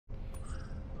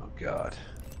god.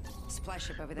 Supply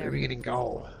ship over Where there. are we gonna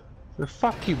go? Well,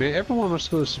 fuck you, man. Everyone wants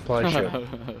to go to the supply ship.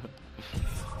 Alright,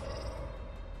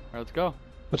 let's go.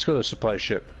 Let's go to the supply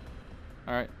ship.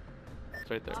 Alright.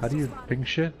 It's right there. How do you ping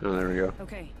shit? Oh, there we go.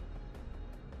 Okay.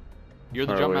 You're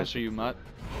the Far jump away. master, you mutt.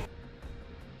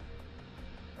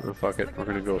 Oh, fuck it. We're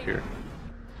gonna go here.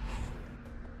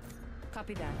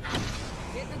 Copy that.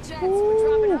 Hit the jets. We're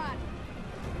dropping hot.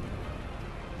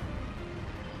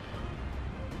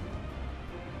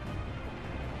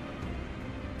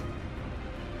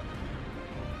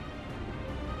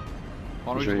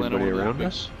 Why don't Is we there just land on anybody one of around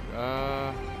those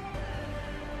us?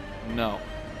 big-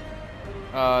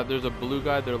 No. There's a blue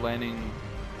guy. They're landing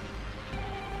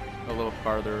a little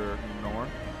farther north.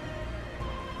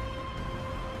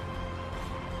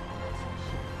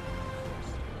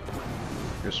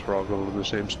 Guess we're all going to the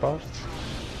same spot.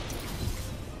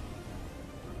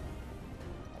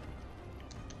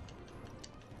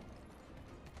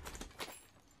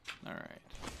 All right.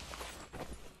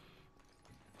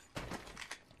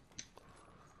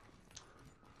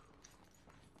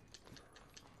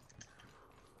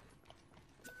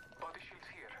 Body shields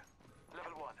here.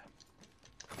 Level 1.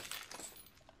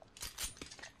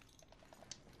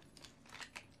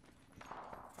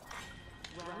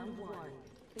 Round 1.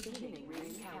 Beginning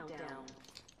ring countdown.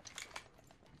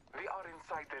 We are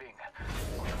inside the ring.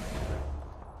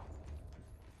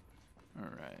 All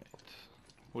right.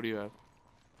 What do you have?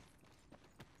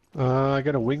 I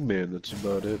got a wingman. That's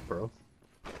about it, bro.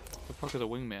 The fuck is a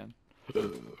wingman?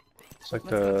 It's like Let's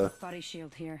the get body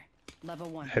shield here. Level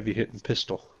 1. heavy hitting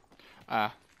pistol.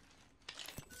 Ah.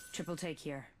 Triple take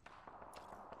here.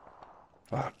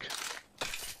 Fuck.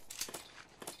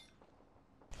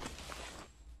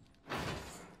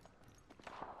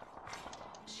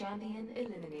 Champion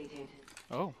eliminated.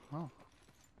 Oh. Oh.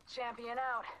 Champion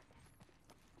out.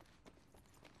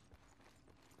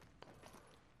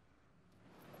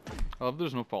 I love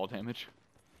there's no fall damage.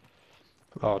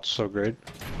 Oh, it's so great.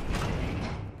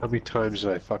 How many times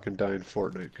did I fucking die in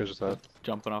Fortnite because of that?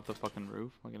 Jumping off the fucking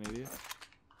roof like an idiot.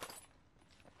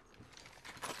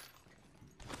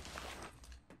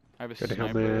 I have a Got a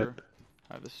sniper. helmet.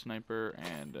 I have a sniper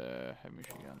and a heavy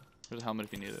machine gun. There's a helmet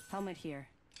if you need it. Helmet here.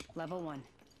 Level 1.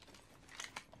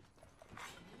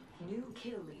 New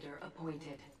kill leader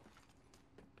appointed.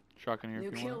 Shotgun here New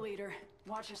if you kill want. leader.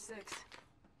 Watch your 6.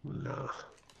 Nah.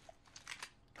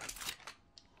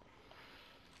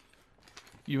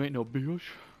 You ain't no bitch.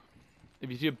 If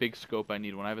you see a big scope, I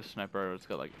need one. I have a sniper. It's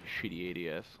got like shitty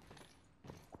ADS.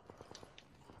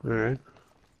 Alright.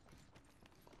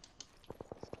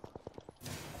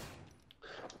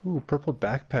 Ooh, purple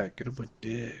backpack. Get on my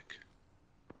dick.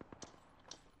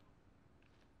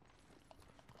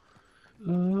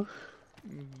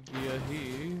 Yeah,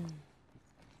 he.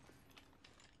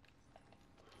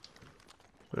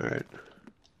 Alright.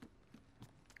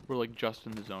 We're like just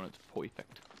in the zone. It's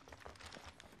perfect.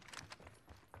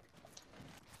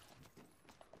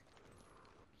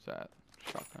 What's that?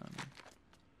 Shotgun.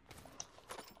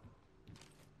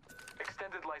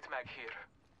 Extended light mag here.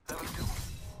 Level 2.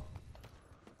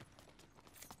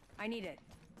 I need it.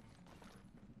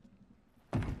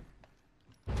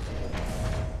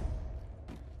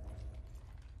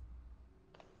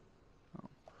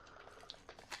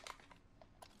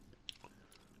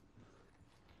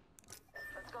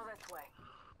 Let's go this way.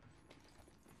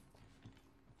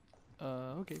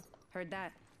 Okay. Heard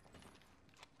that.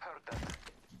 Heard that.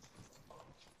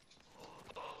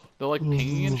 They're like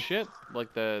pinging and shit.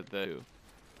 Like the.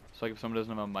 It's like if someone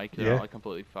doesn't have a mic, they're Yeah. not like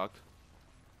completely fucked.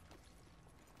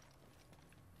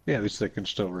 Yeah, at least they can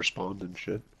still respond and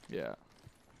shit. Yeah.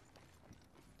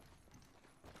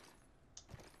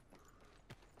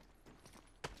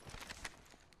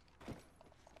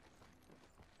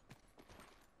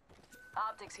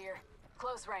 Optics here.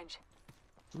 Close range.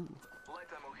 Light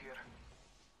ammo here.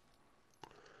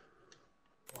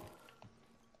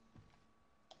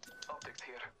 Optics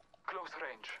here. Close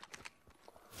range.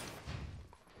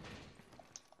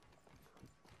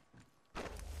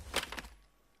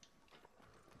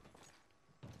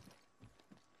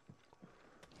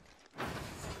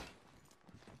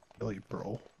 Really,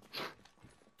 bro.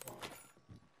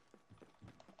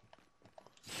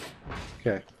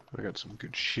 Okay, I got some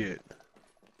good shit.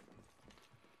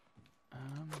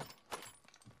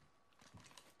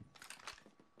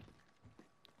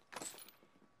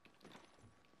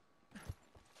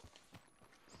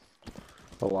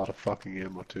 A lot of fucking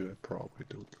ammo too, I probably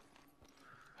don't.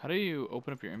 How do you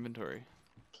open up your inventory?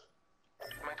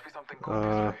 Might be something cool this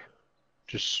way.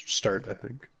 Just start, I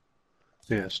think.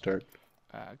 Yeah, start.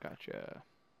 Gotcha.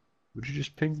 Would you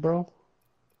just ping, bro?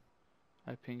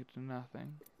 I pinged to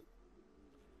nothing.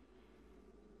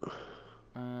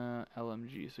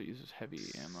 LMG, so it uses heavy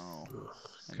ammo.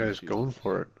 This guy's going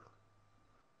for it.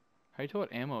 How do you tell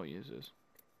what ammo it uses?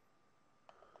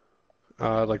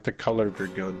 Like the color of your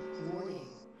gun. Warning.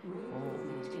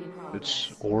 Movement in It's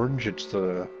progress. orange. It's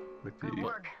the like Good the.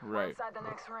 work. We're Right. inside the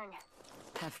next ring.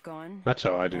 Half gone. That's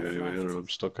how I do it Half anyway. I don't left. know. I'm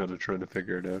still kind of trying to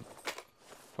figure it out.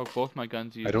 Fuck, both my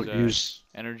guns use I don't use.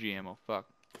 energy ammo. Fuck.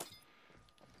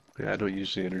 Yeah, I don't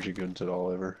use the energy guns at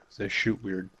all ever. They shoot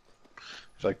weird.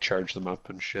 I like charge them up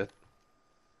and shit.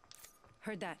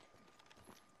 Heard that.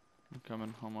 I'm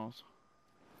coming, almost.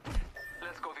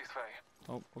 Let's go this way.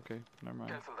 Oh, okay. Never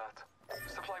mind. Cancel that.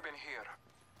 Supply bin here.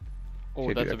 Oh,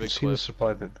 Okay, that's dude, a I can big see the clip.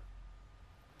 supply bin.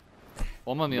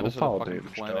 Well, I'm on the No other side fall of the fucking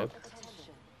damage, planet. dog.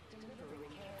 Attention. Delivery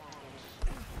care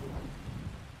package.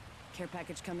 Care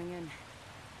package coming in.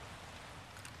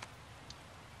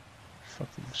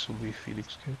 Fucking so many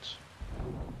Phoenix kits.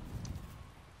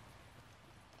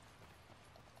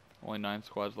 Only 9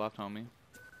 squads left, homie.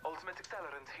 Ultimate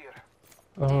accelerant here.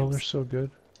 Oh, Damn. they're so good.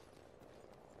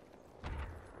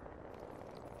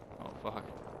 Oh, fuck.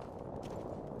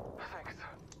 Thanks.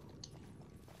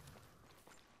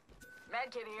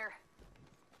 Medkit here.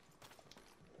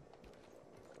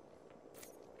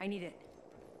 I need it.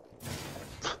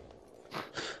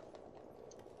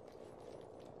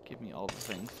 Give me all the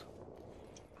things.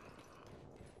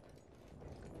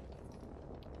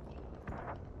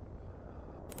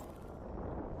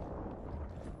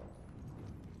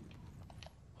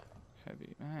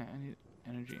 Heavy. I need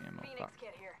energy ammo. Phoenix Fuck.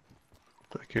 kit here.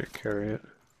 I can't carry it.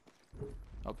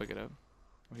 I'll pick it up.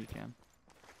 Or he can.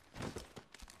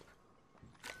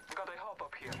 Got a hop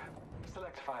up here.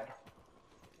 Select fire.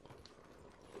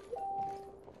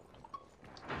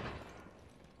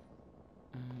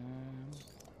 Um,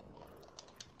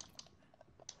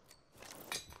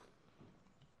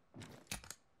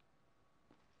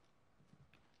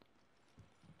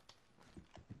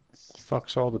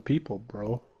 Fucks all the people,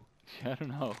 bro. yeah, I don't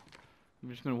know. I've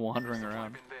just been wandering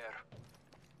around. Bin there.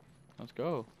 Let's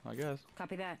go, I guess.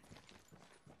 Copy that.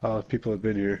 Oh, people have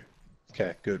been here.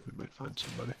 Okay, good. We might find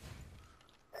somebody.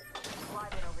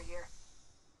 Slide in over here.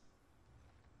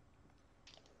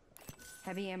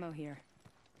 Heavy ammo here.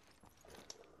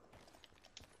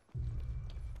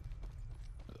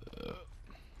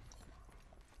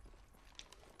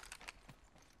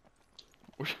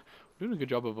 We're doing a good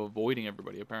job of avoiding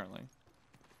everybody, apparently.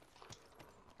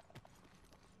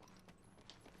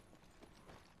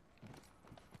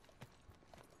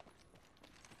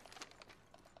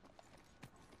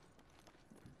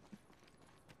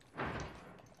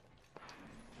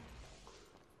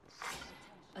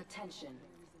 Attention.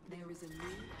 There is a new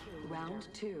kill. Round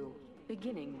 2.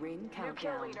 Beginning ring New countdown.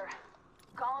 kill leader.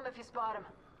 Call him if you spot him.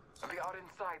 We are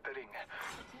inside the ring.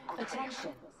 Good save.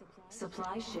 Attention.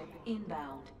 Supply ship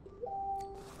inbound.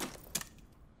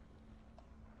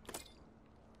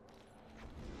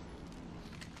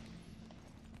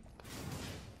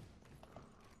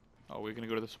 Oh, we're gonna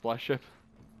go to the supply ship?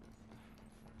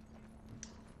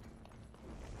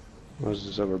 Was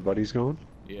this where Buddy's going?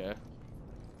 Yeah.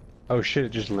 Oh shit, it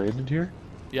just landed here?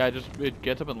 Yeah, it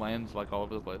gets up and lands like all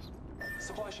over the place.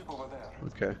 Supply ship over there.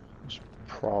 Okay. There's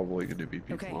probably gonna be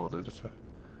people Okay. on it if I...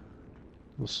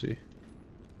 We'll see.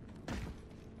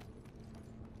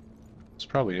 It's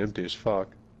probably empty as fuck.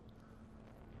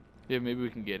 Yeah, maybe we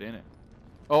can get in it.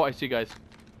 Oh, I see, guys.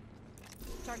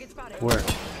 Target spotted. Where?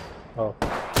 Oh.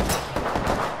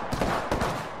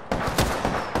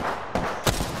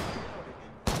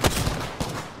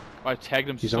 Oh, I tagged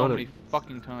him He's so on it. many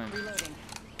fucking times. Reloading.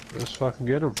 Let's fucking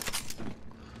get him.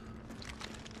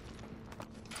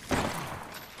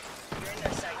 You're in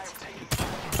their sights.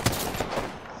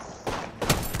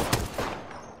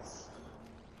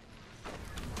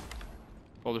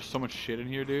 Oh, there's so much shit in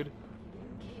here, dude.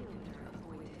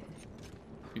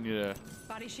 You need a...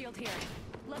 Body shield here.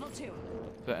 Level 2. Is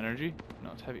that energy?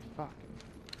 No, it's heavy. Fuck.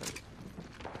 Heavy.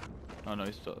 Oh no,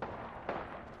 he's still...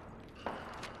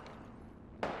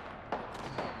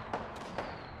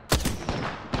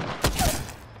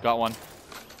 Got one.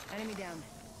 Enemy down.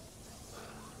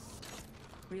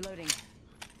 Reloading.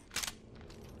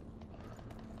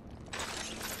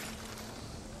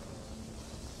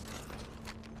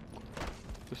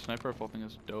 The sniper rifle thing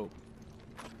is dope.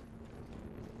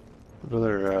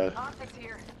 Another, Optics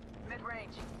here.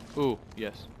 Mid-range. Ooh,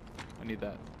 yes. I need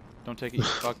that. Don't take it, you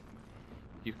fuck.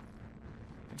 You...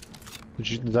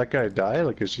 did that guy die?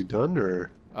 Like, is he done,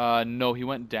 or? No, he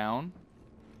went down.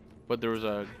 But there was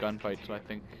a gunfight, so I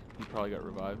think he probably got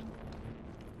revived.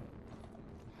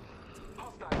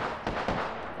 Hostile.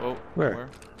 Whoa, Where?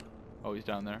 Oh, he's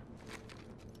down there.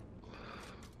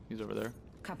 He's over there.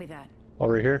 Copy that. Oh,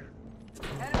 right here?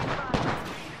 Enemy fire.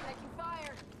 Taking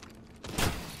fire.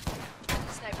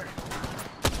 Sniper.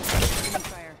 Enemy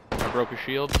fire. I broke a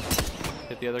shield.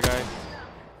 Hit the other guy.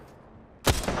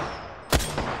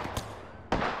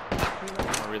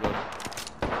 I'll reload.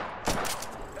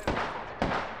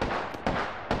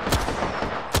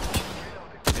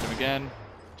 Hit him again.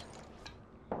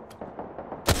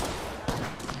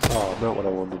 Oh, not what I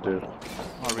wanted to do.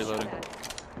 Oh, reloading.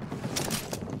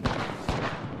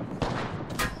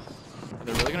 Are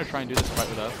they really gonna try and do this fight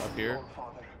with us up here?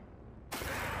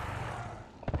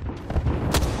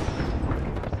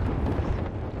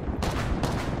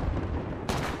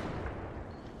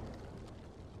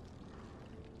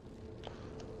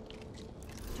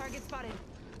 Target spotted.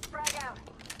 Frag out.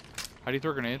 How do you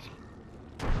throw grenades?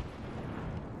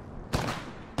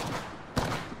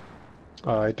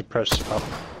 I had to press up.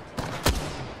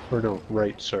 Or no,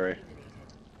 right, sorry.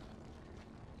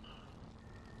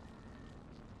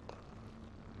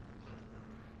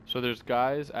 So there's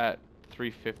guys at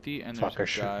 350 and there's Fuck, I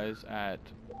should- guys at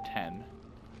 10.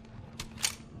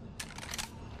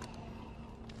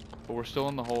 But we're still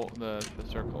in the whole the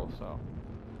circle, so.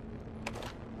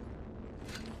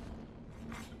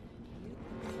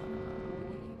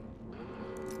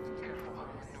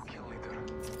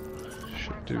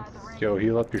 Shit, dude. Yo,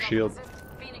 heal up your shield.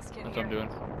 Phoenix kid That's here. what I'm doing.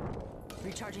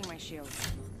 Recharging my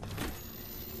shields.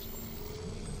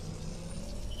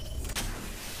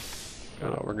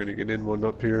 Oh, we're gonna get in one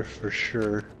up here for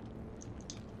sure.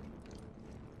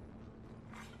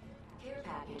 Care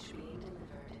package being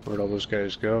delivered. Where'd all those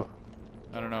guys go?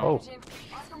 I don't know. Oh, Jim,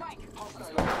 Oscar Mike.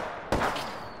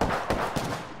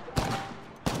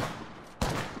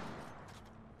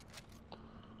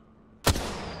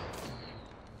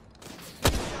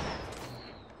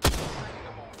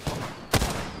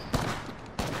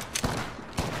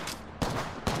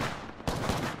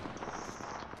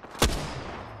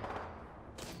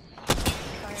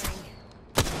 Firing.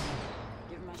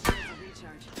 Give my shields a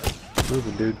recharge.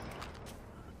 moving, dude.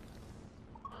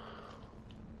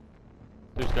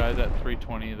 There's guys at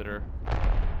 320 that are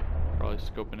probably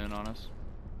scoping in on us.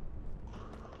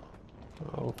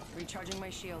 Oh, Recharging my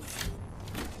shields.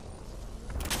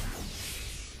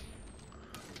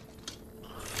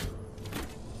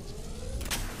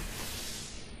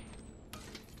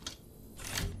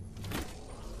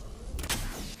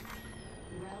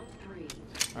 Round 3.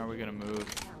 How are we gonna move?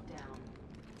 Countdown.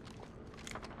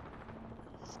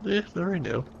 not right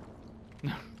now.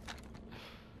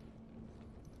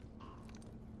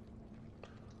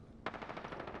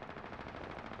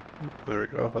 There we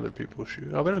go. Other people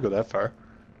shoot. Oh, we don't go that far.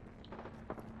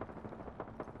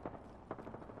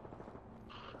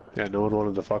 Yeah, no one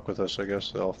wanted to fuck with us. I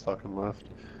guess they all fucking left.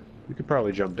 We could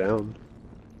probably jump down.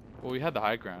 Well, we had the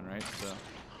high ground, right? So.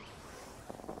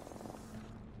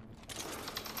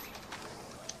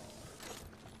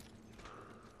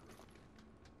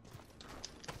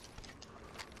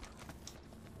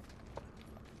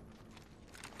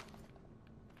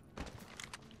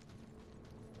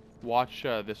 Watch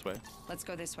this way. Let's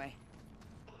go this way.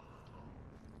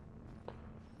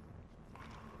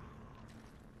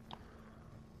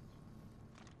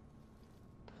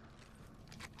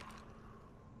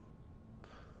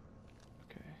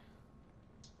 Okay.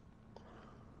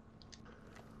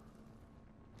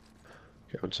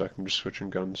 Okay, 1 sec. I'm just switching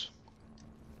guns.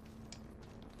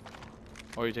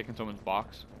 Oh, you're taking someone's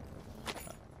box?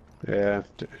 Yeah.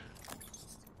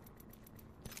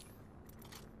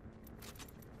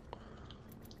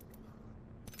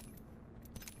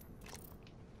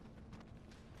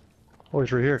 Oh,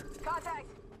 he's right here. Contact.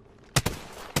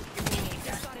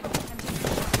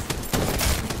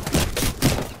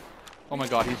 Oh my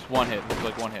god, he's one hit. He's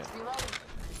like one hit. Reloading.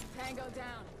 Tango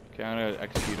down. Okay, I'm gonna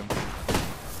execute him.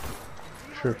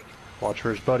 Sure. Watch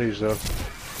for his buddies, though.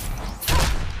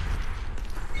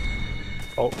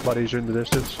 Oh, buddies are in the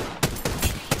distance.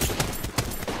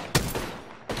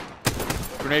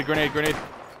 Grenade, grenade, grenade.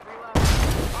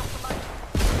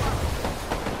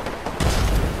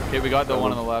 Okay, we got the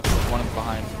one on the left, one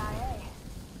behind.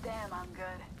 Damn, I'm good.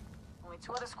 Only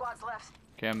 2 other squads left.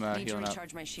 Okay, I'm Need to healing up.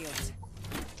 recharge my shields.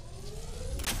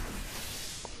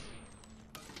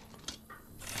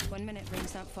 1 minute,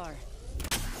 ring's not far.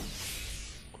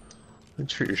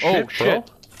 Thanks for your Oh, shit, bro.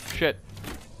 shit. Shit.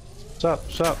 What's up?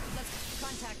 What's up? Let's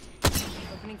contact.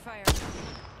 Opening fire.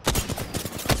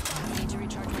 Need to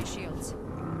recharge my shields.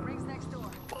 Rings next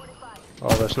door. 45.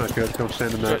 Oh, that's not good. Don't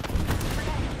stand in that. Shit.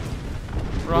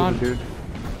 Run. Moving, dude.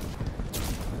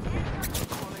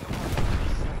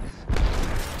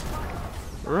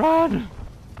 Run!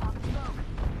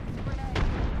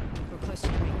 We're close to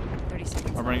the ring. 30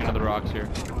 seconds. I'm running into the rocks here.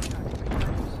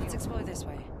 It's explore this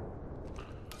way.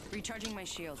 Recharging my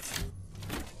shields.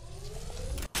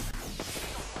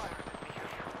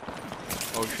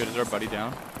 Oh shit, is our buddy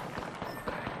down?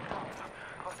 But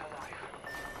alive.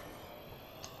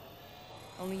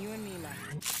 Only you and me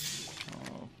left.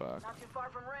 Oh fuck. Not too far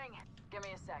from ring. Give me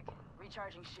a sec.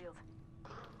 Recharging shield.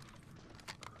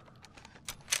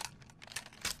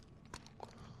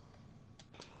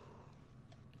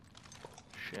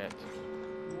 Shit.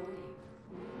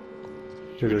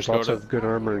 Dude, there's Go lots to- of good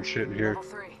armor and shit in here. Level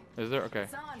 3. Is there? Okay.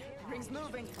 It's on. Ring's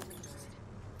moving.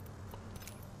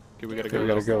 Okay, we gotta Okay, go. we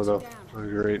gotta go though.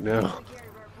 Right now. Carry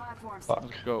rare platforms. Fuck.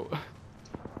 Let's go.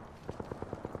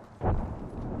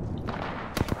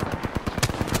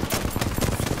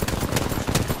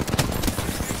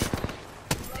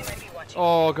 They might be watching.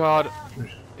 Oh god.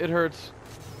 It hurts.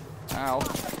 Ow.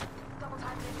 Double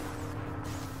time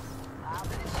ninja. I'll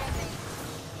finish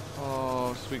chasing.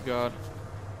 Oh, sweet god.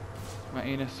 My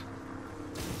anus.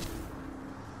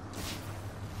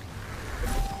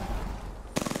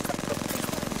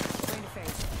 Going to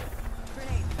phase.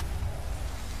 Grenade.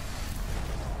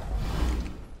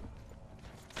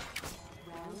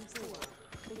 Round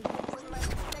 4.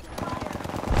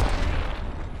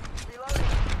 Reloading.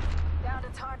 Down to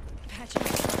target. Patching.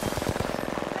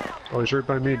 Oh, he's right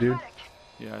by me, dude.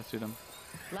 Yeah, I see them.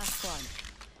 Last squad.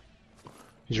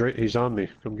 He's right. He's on me.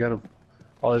 Come get him.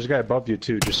 Oh, there's a guy above you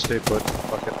too. Just stay put.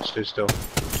 Fuck it. Stay still.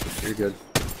 You're good.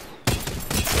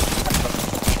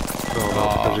 Oh,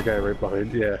 no, there's a guy right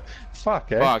behind. Yeah.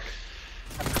 Fuck, eh? Fuck.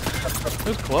 It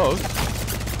was close.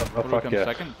 Oh, What do we fuck come yeah.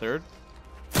 second, third?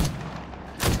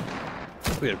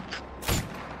 We had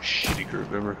a shitty group,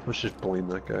 remember? Let's just blame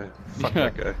that guy. Fuck Yeah.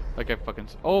 that guy. That guy fucking.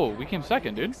 Oh, we came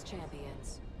second, dude.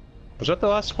 Champions. Was that the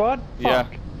last squad? Yeah.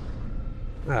 Fuck.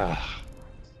 Ah.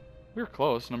 We were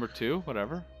close. Number 2,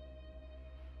 whatever.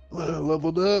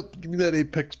 Leveled up. Give me that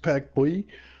Apex pack, boy.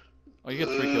 Oh, you get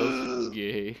 3 kills.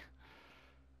 Yay.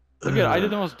 Look at I did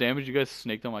the most damage. You guys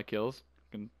snaked on my kills.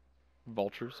 Fucking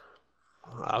vultures.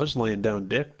 I was laying down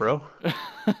dick, bro.